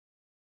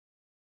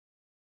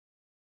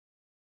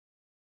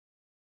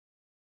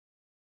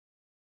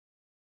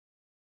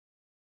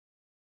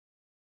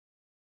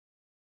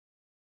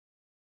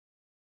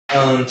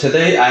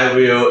Today I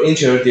will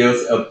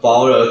introduce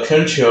about a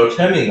control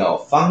terminal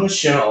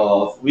function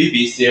of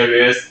VB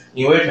series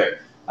inverter.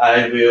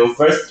 I will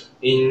first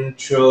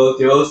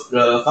introduce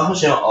the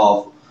function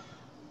of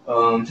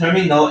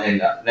terminal and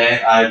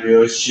then I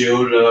will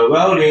show the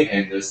wiring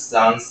and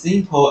some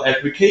simple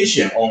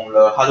application on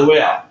the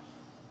hardware.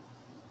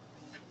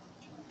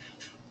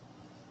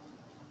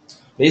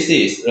 This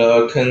is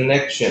the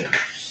connection.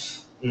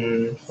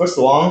 First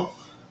one.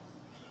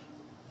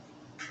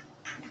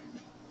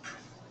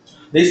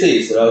 This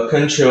is a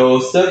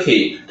control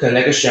circuit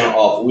connection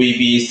of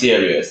VB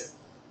series.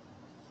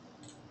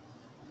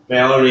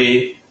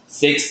 Mainly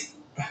 6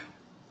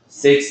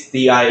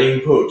 DI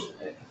input,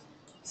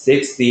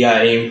 6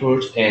 DI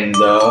input and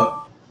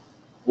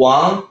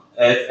 1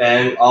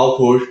 FM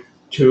output,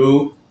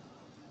 2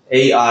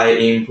 AI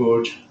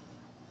input,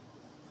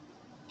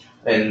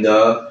 and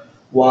 1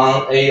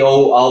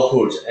 AO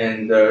output,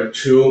 and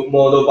 2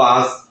 model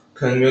bus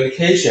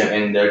communication,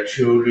 and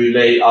 2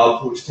 relay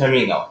output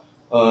terminal.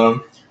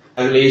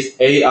 At least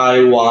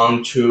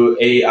AI1 to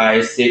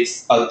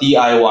AI6,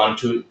 DI1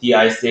 to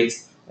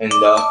DI6, and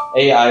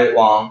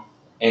AI1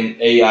 and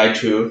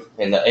AI2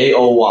 and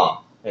AO1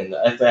 and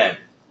FM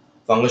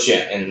function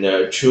and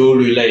 2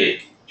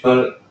 relay.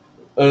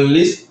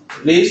 This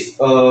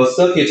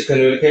circuit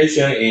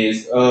communication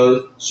is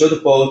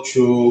suitable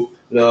to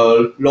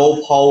the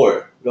low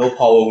power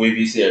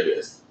VB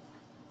series.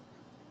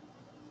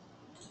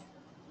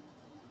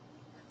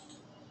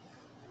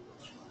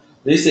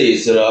 This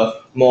is the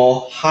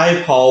more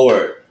high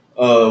power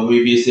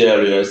VB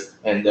series,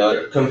 and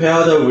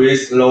compared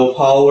with low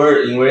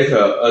power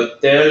inverter,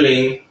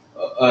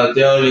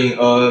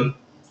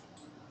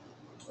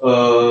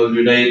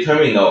 relay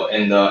terminal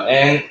and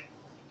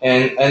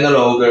an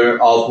analog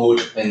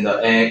output and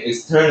an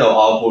external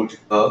output.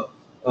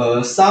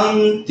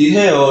 Some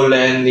detail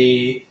that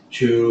need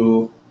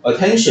to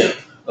attention.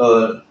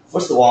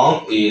 First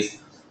one is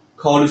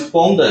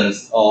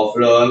correspondence of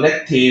the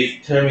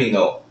negative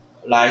terminal,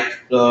 like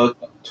the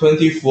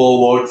 24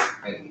 volts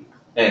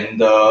and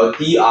the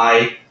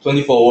DI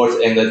 24 volts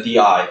and the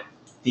DI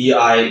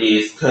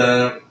is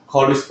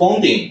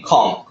corresponding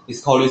COM.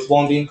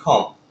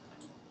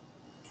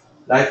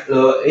 Like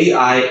the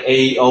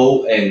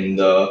AIAO and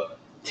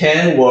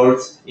 10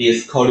 volts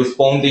is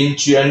corresponding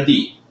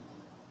GND.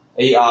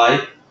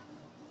 AI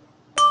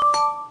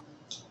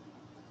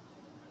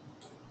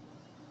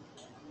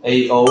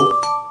AO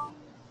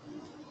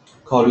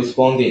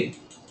corresponding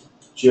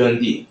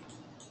GND.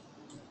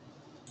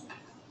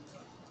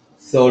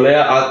 So they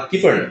are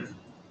different.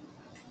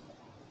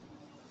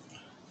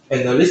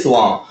 And this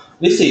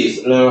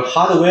is the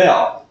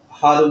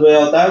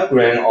hardware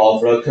diagram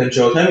of the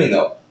control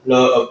terminal.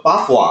 The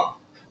above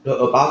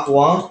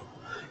one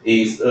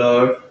is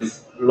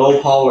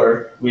low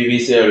power VB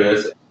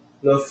series.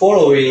 The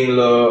following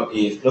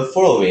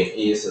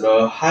is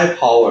the high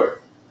power.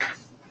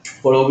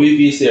 For the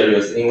VB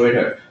series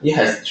inverter, it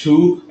has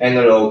two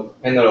analog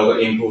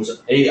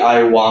inputs.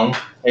 AI1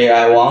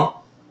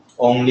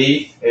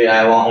 only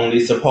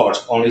support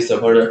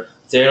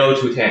 0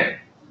 to 10,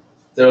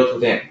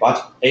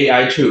 but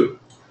AI2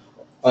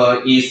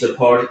 is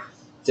support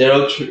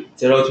 0 to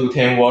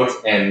 10 volts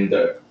and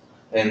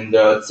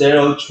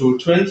 0 to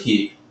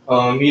 20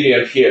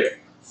 milliampere.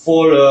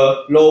 For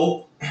the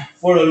low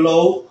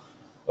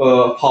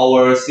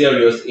power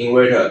series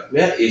inverter,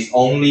 there is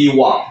only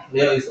one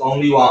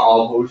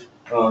output.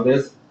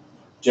 There's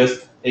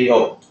just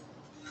AO1.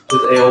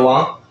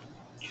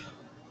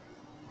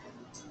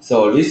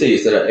 So this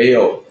is the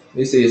AO.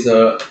 This is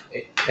the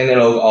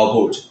analog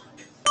output.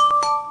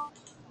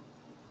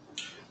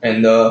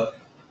 And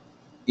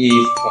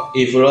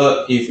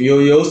if you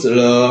use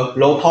the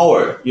low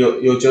power,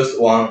 you just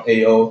want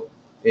AO.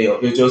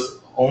 You just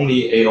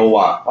only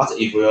AO1. But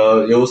if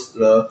you use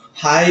the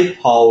high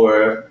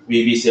power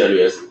VB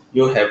series,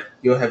 you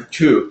have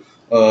two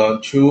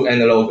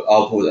analog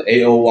output,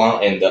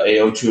 AO1 and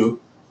AO2.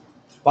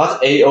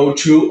 But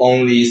AO2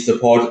 only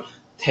support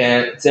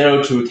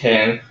 0 to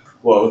 10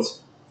 volts.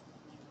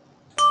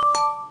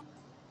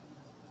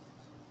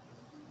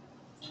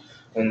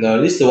 And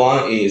this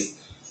one is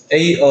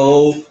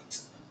AO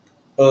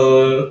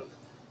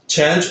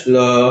change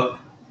the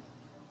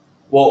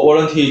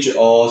voltage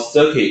or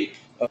circuit.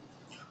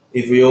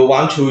 If you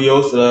want to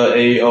use the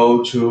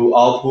AO to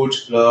output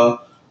the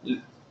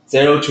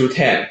 0 to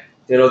 10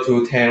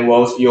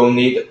 volts,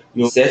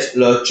 you set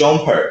the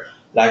jumper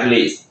like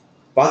this.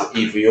 But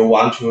if you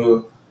want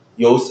to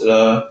use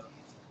the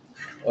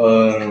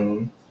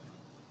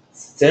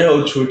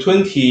 0 to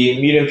 20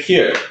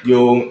 milliampere,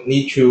 you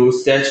need to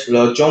set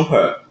the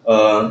jumper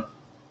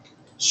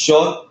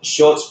short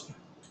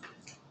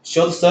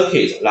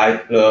circuit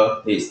like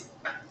this.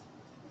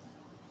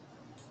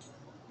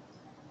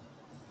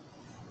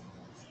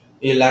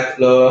 It like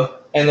the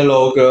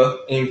analog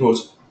input.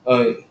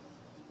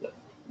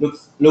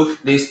 Look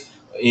this.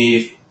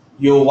 If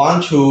you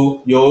want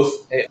to use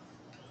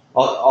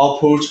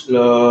output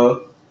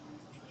the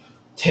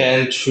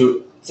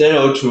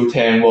 0 to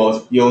 10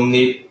 volts, you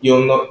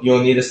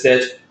need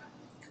set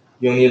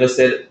you need to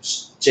set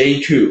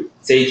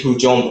J2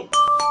 jump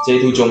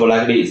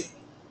like this,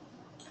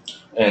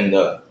 and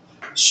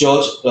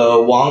short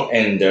 1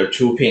 and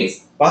 2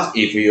 pins. But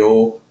if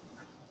you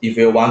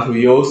want to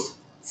use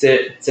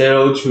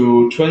 0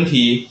 to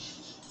 20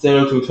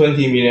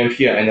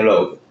 milliampere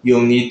analog, you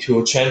need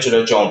to change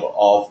the jump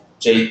of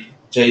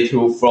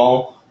J2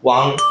 from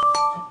 1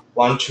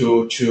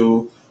 to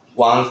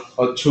 1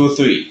 or 2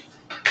 3.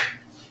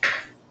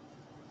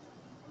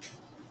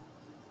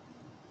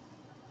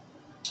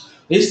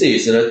 This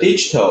is the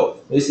digital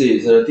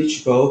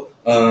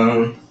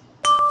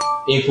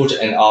input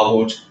and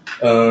output.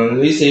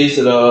 This is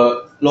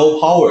the low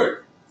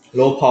power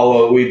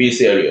VB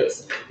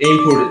series.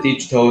 Input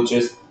digital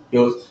just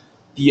use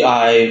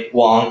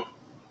DI1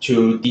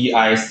 to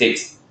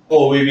DI6.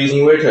 Or VB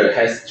inverter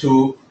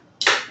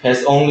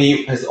has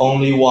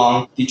only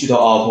one digital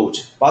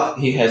output, but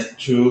it has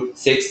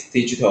 6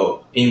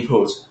 digital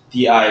inputs,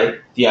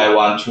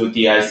 DI1 to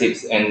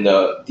DI6, and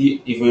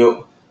if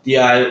you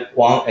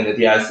DI1 and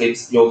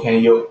DI6,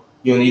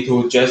 you need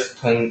to just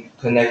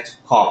connect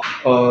COM.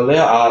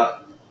 There are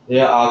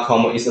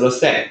COM is the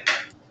same.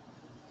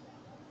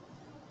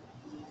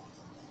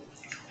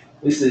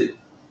 This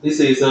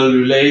is a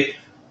relay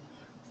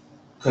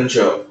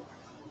control.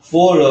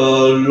 For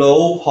the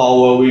low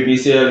power VB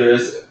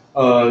series,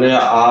 there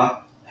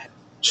are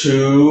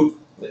 2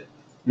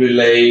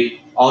 relay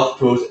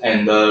outputs,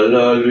 and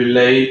the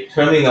relay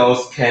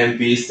terminals can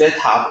be set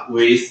up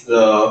with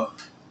the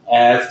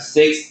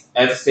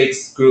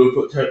F6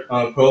 group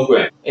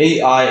program.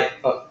 TIA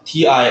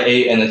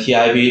and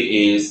TIB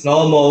is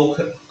normal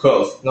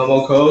closed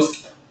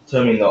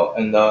terminal,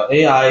 and the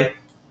AIA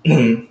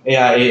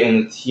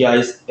and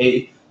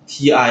TIA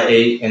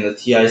and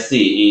TIC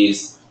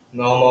is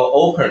normal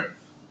open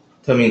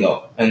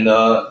terminal, and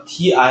the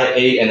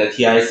TIA and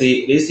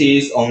TIC, this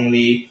is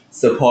only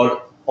support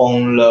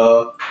on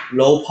the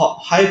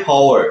high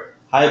power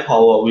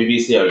VB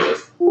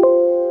series.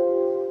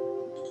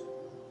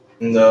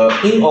 And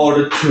in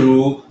order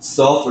to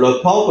solve the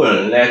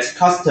problem that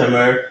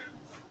customer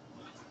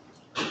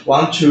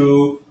want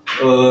to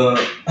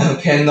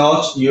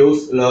cannot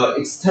use the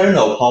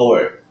external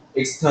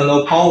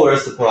power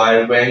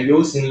supply when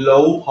using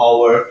low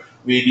power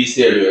VB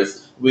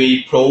series,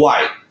 we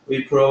provide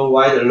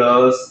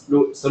the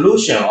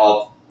solution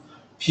of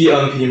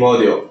PNP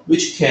module,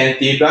 which can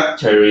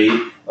directly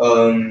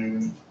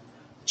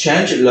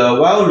change the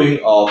wiring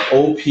of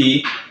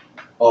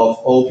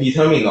OP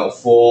terminal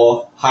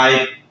for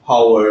high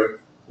power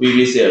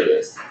VB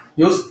series.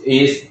 Use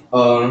this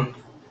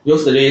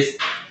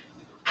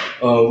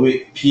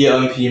with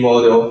PNP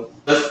module.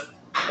 Just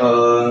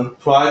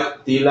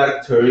plug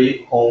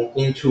directly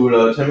into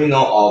the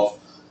terminal of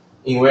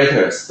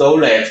inverter, so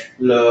that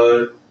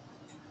the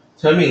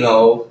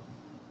terminal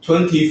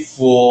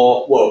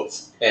 24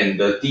 volts and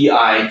the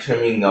DI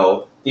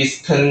terminal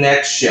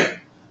disconnection,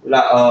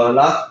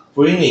 not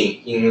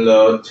bringing in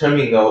the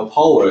terminal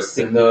power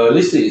signal.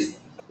 This is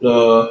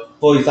the,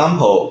 for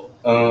example,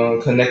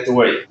 connect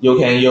rate. You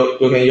can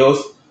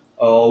use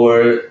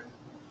our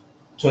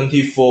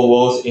 24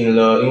 volts in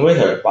the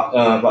inverter,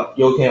 but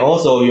you can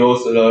also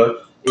use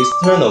the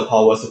external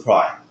power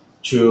supply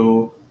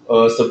to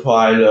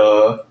supply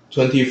the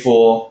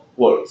 24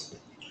 volts.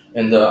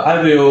 And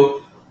I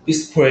will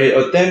display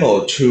a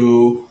demo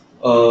to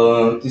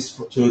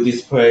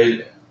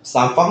display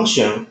some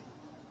function.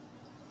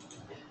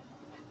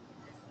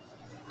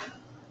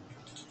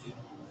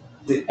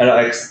 The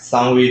LX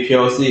Sunway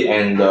PLC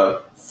and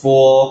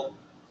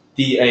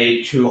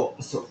 4DA to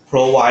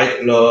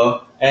provide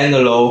the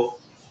analog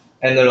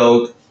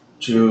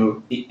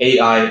to the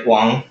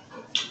AI1.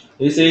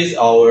 This is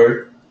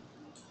our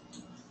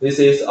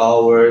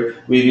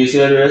VB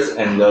series,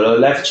 and the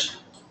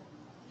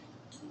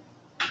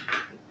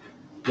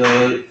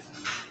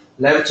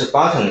left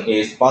button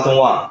is button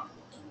 1.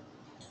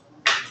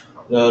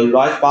 The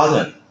right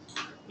button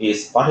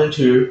is button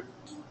 2.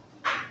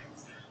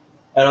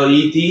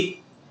 LED,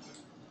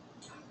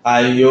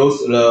 I use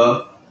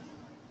the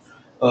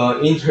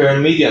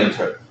intermediate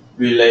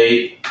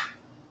relay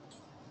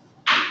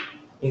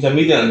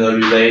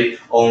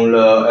on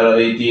the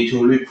LED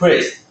to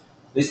replace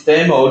this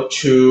demo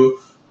to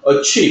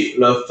achieve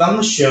the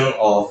function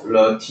of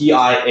the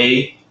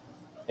TIA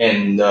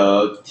and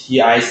the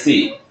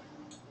TIC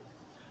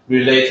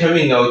relay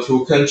terminal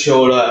to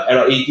control the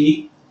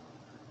LED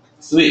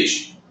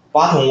switch.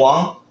 Button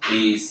 1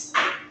 is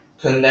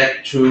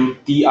connect to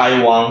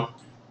DI1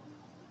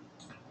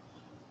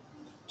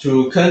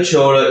 to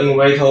control the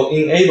inverter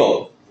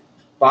enable.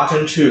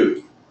 Button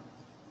 2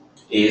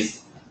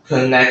 is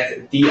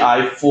connect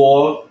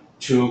DI4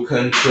 to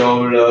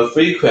control the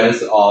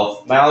frequency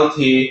of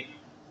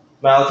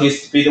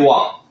multi-speed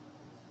 1.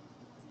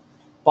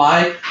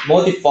 By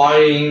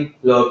modifying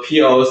the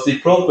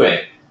PLC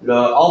program, the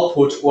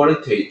output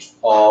voltage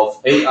of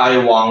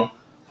AI1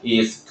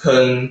 is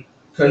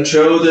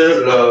controlled.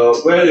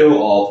 The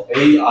value of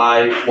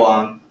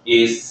AI1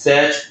 is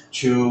set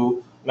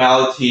to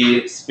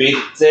multi-speed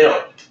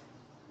 0.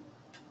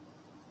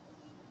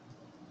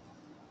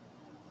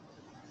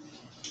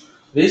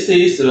 This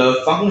is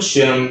the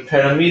function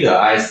parameter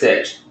I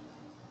set.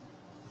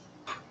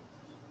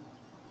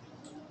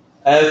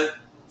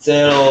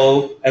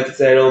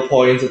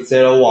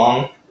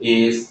 F0.01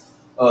 is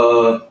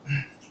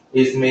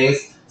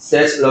means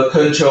set the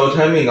control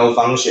terminal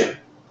function.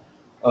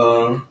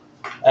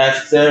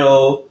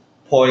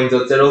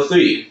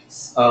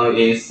 F0.03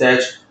 is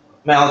set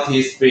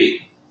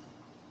multi-speed.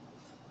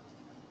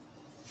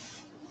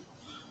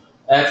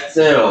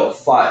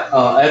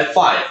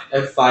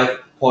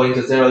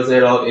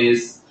 F5.00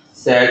 is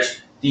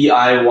set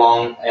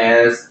DI1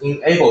 as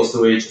enable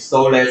switch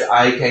so that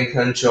I can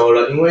control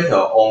the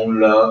inverter on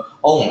the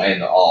on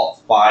and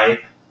off by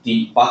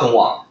the button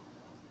 1.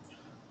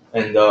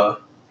 And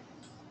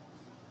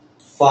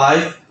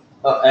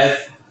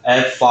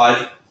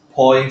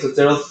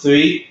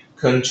 5.03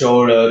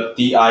 control the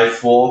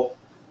DI4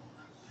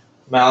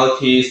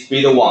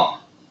 multi-speed 1.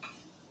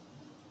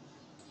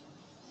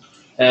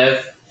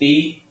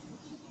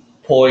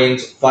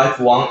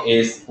 FD.51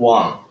 is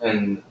 1,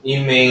 and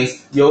it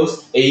means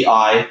use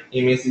AI.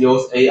 It means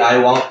use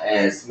AI1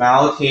 as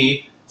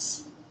multi-speed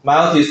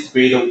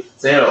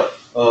 0.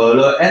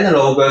 The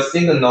analog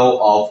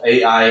signal of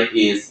AI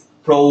is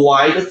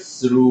provided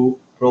through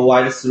the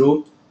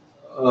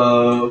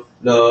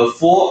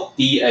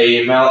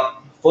 4DA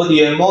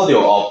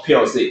module of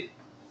PLC.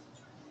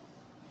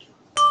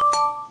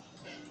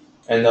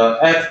 And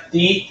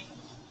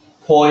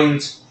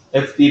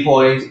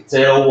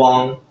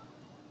FD.01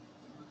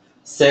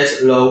 set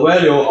the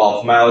value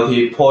of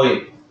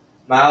multi-speed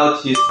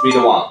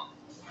 1.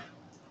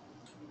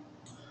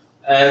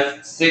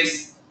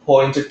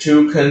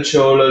 F6.2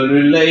 control the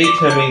relay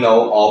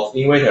terminal of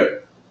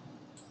inverter.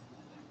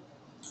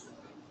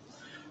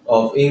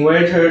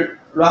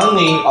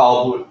 Running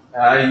of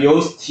I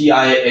use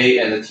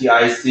TIA and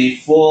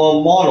TIC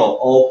for mono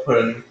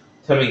open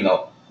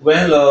terminal.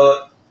 When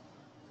the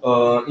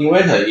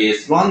inverter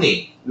is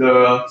running,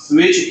 the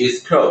switch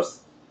is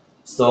closed.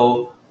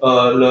 So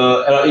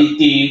the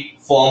LED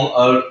form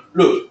a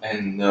loop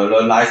and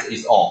the light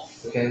is on.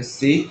 You can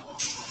see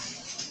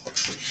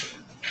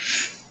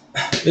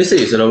this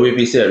is the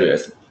VP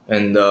series,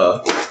 and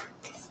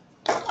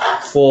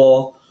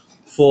for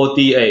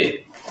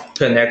 4DA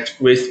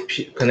connect with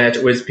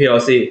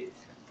PLC,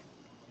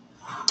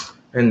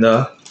 and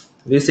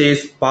this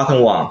is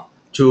button 1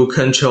 to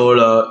control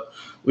the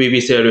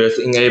VP series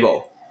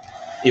enable.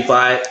 If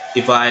I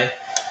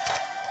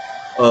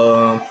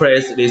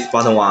press this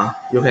button 1,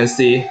 you can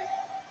see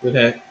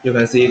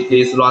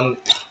this run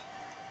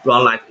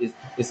light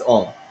is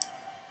on,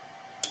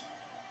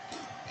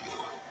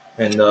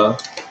 and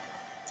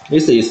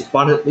this is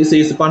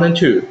button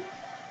 2.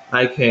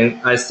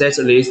 I set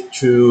this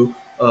to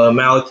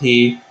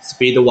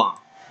multi-speed 1,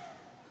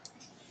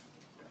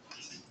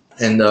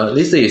 and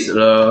this is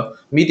the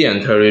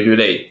medium term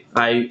relay.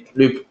 I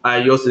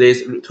use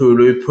this to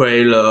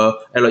replay the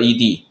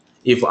LED.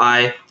 If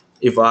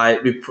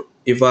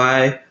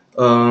I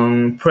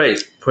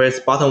press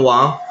button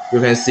 1,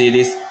 you can see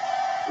this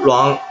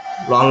run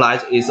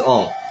light is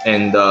on,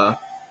 and the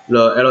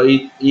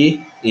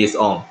LED is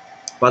on.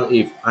 But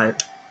if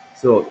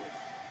you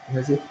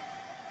can see.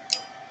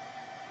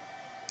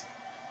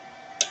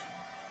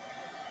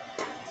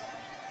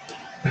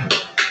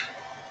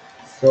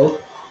 So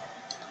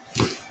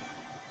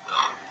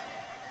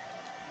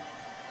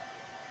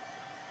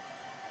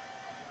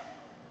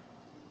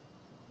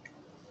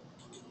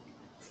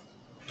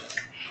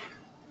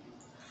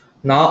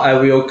now I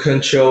will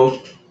control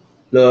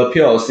the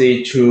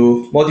PLC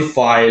to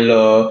modify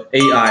the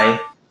AI.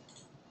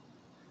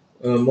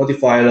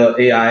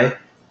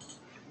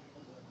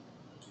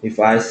 If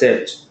I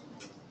set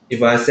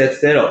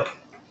 0,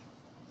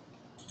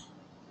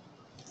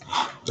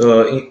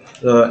 the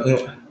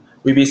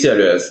VB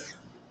series,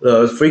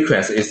 the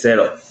frequency is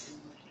 0.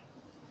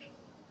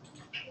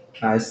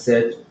 I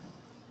set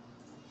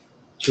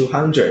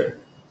 200.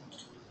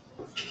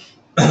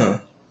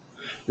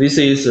 This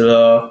is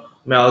the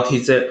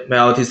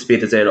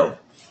multi-speed 0.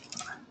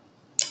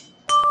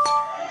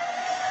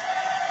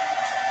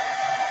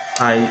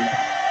 I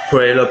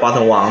press the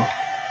button 1.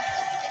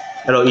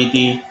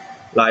 LED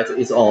light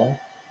is on,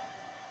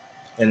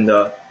 and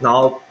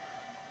now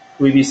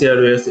VB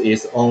series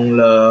is on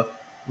the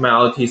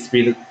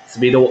multi-speed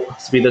 0.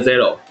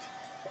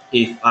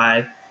 If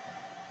I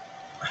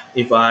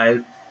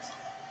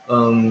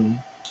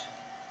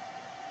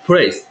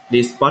press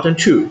this button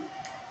 2,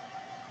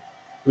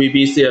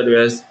 VB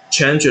series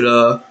change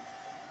the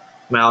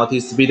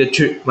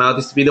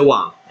multi-speed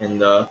 1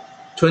 and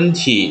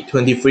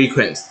 20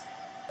 frequency.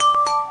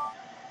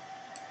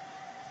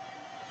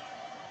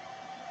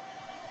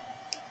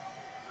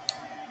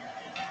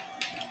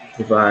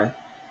 If I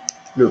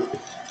look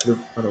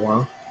at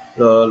one,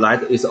 the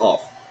light is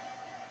off.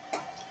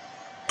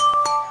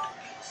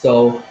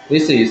 So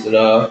this is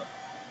the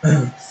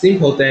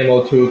simple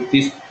demo to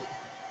display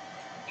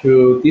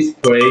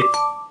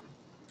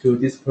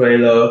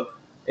the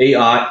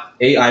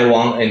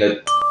AI1 and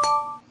the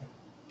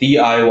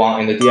DI1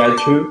 and the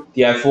DI2,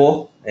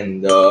 DI4,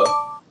 and the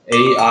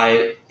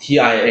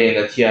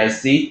TIA and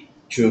TIC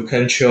to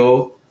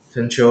control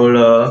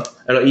the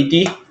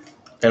LED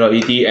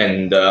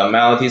and the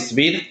multi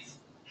speed.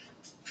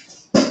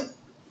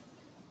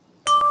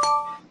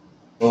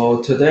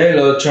 So today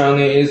the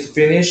training is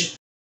finished.